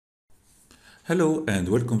Hello and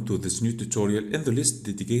welcome to this new tutorial in the list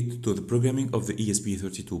dedicated to the programming of the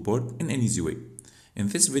ESP32 board in an easy way. In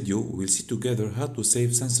this video, we'll see together how to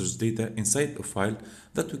save sensors data inside a file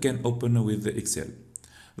that we can open with the Excel.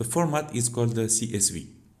 The format is called the CSV.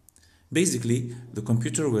 Basically, the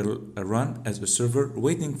computer will run as a server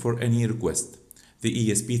waiting for any request. The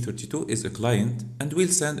ESP32 is a client and will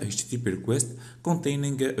send a HTTP request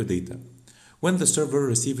containing a data. When the server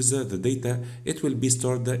receives the data, it will be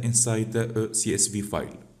stored inside a CSV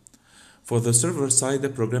file. For the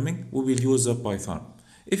server-side programming, we will use Python.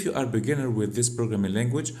 If you are a beginner with this programming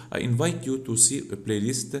language, I invite you to see a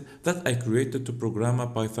playlist that I created to program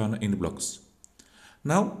Python in blocks.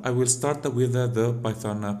 Now I will start with the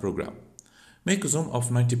Python program. Make a zoom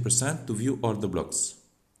of 90% to view all the blocks.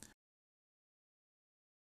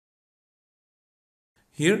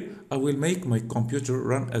 Here, I will make my computer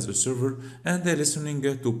run as a server and listening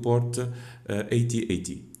to port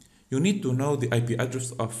 8080. You need to know the IP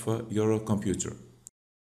address of your computer.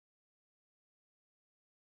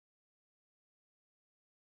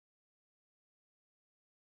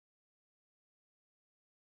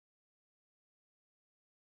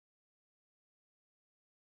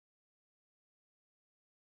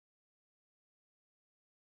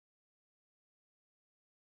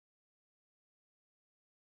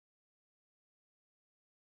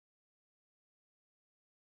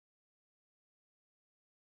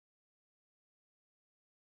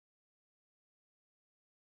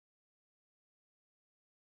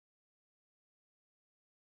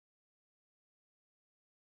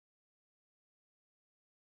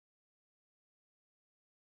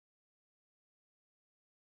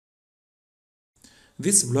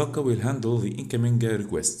 This block will handle the incoming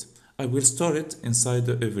request. I will store it inside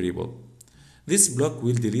a variable. This block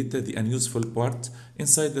will delete the unuseful part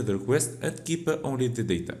inside the request and keep only the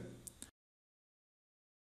data.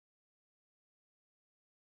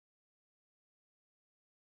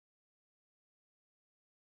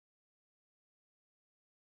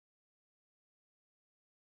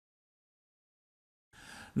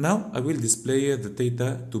 Now I will display the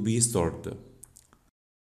data to be stored.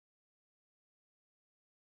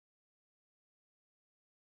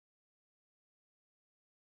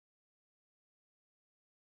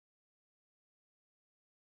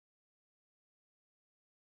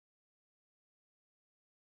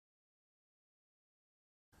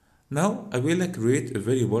 Now I will create a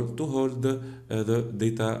variable to hold the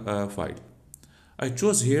data file. I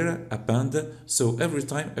choose here append, so every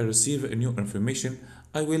time I receive a new information,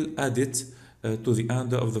 I will add it to the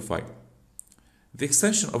end of the file. The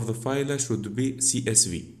extension of the file should be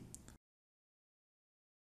CSV.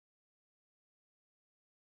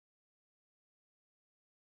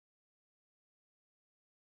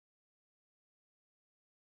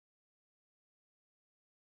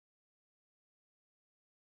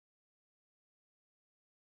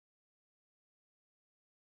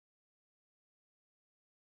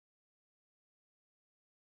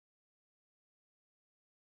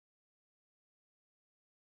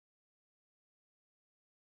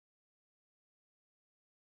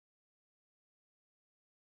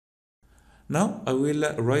 Now I will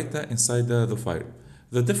write inside the file.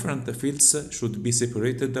 The different fields should be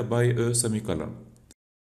separated by a semicolon.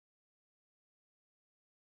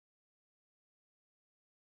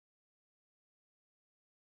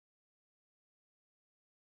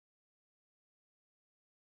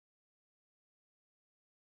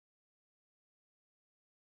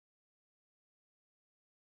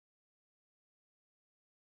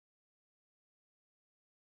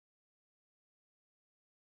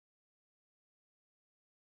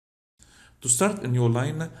 To start a new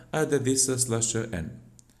line, add this /n.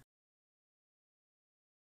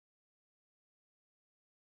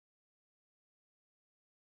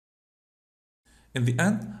 In the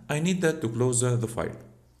end, I need to close the file.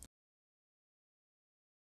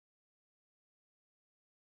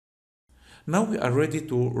 Now we are ready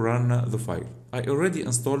to run the file. I already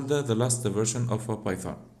installed the last version of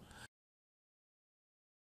Python.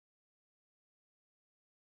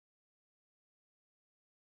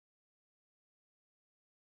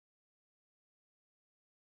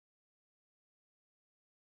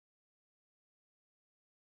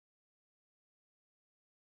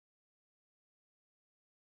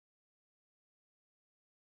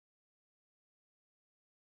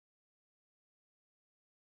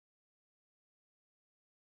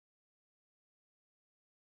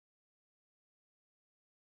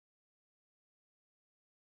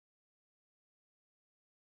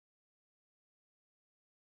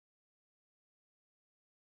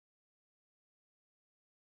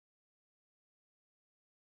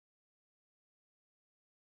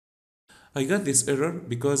 I got this error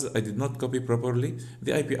because I did not copy properly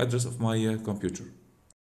the IP address of my computer.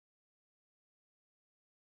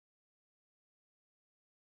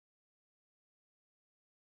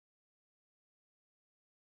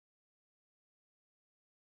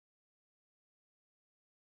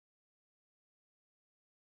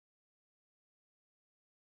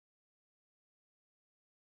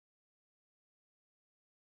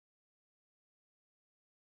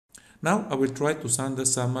 Now I will try to send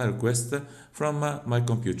some request from my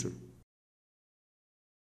computer.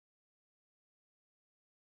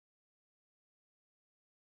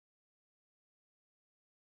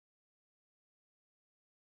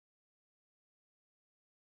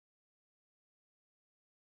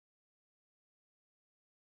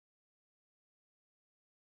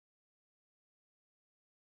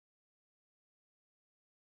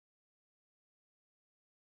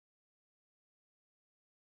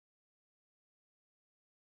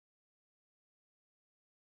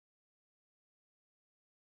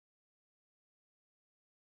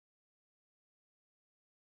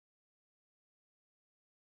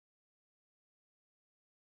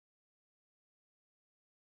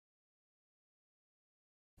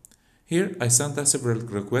 Here I sent several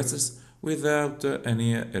requests without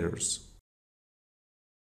any errors.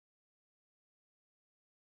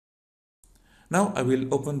 Now I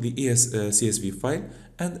will open the CSV file,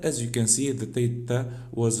 and as you can see the data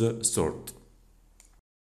was stored.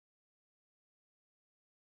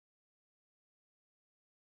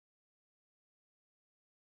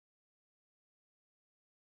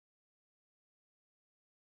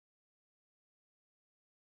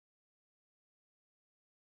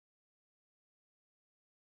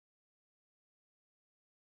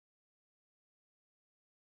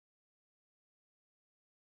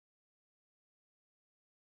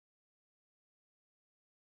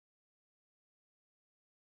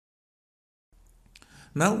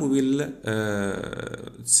 Now we will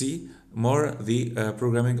see more the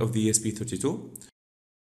programming of the ESP32.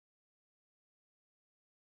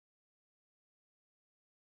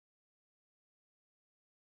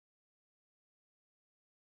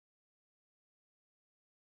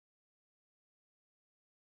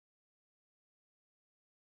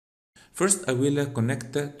 First, I will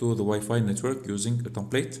connect to the Wi-Fi network using a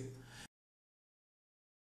template.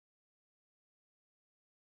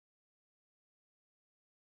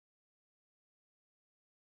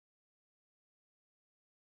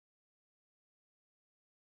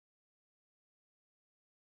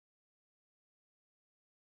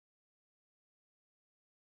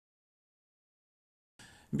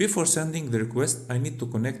 Before sending the request, I need to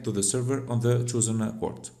connect to the server on the chosen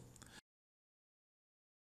port.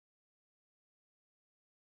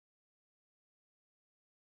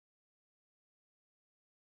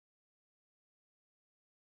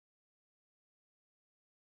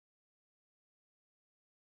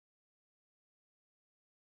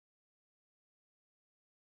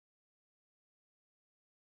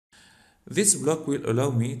 This block will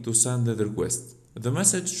allow me to send the request. The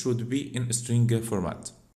message should be in string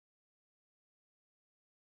format.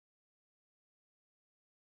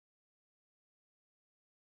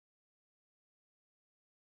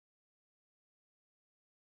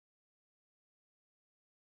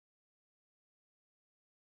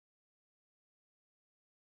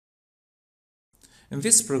 In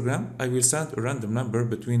this program, I will send a random number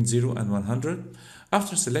between 0 and 100.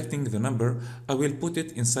 After selecting the number, I will put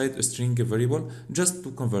it inside a string variable just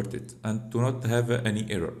to convert it and to not have any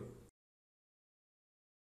error.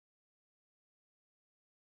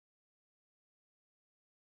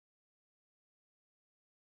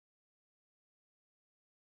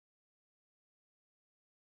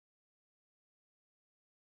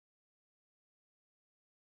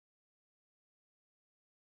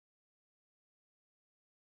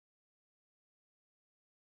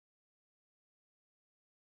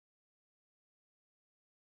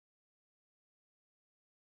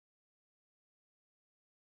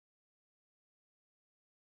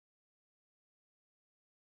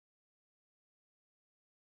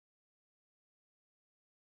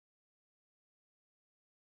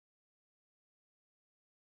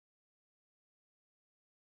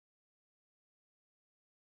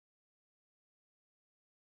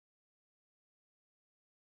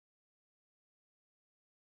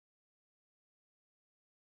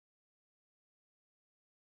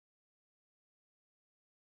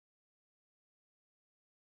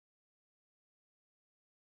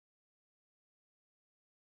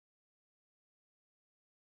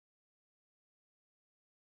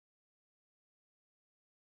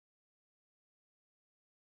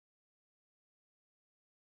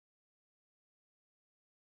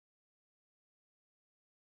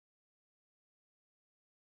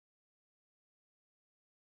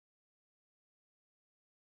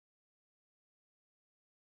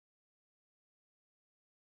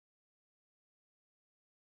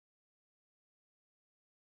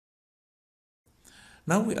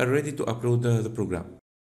 Now we are ready to upload the program.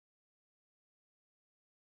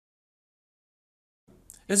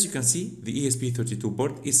 As you can see, the ESP32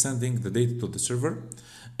 port is sending the data to the server,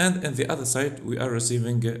 and on the other side we are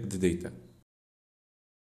receiving the data.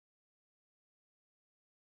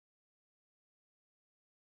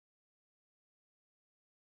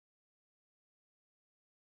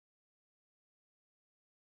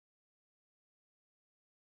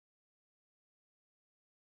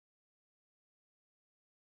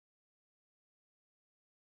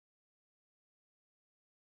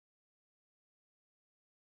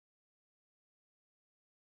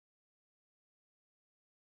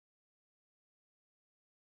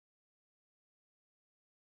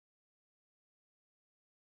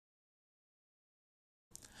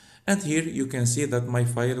 And here you can see that my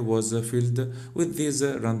file was filled with these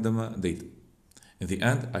random data. In the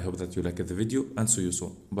end, I hope that you liked the video and see you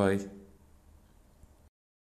soon. Bye.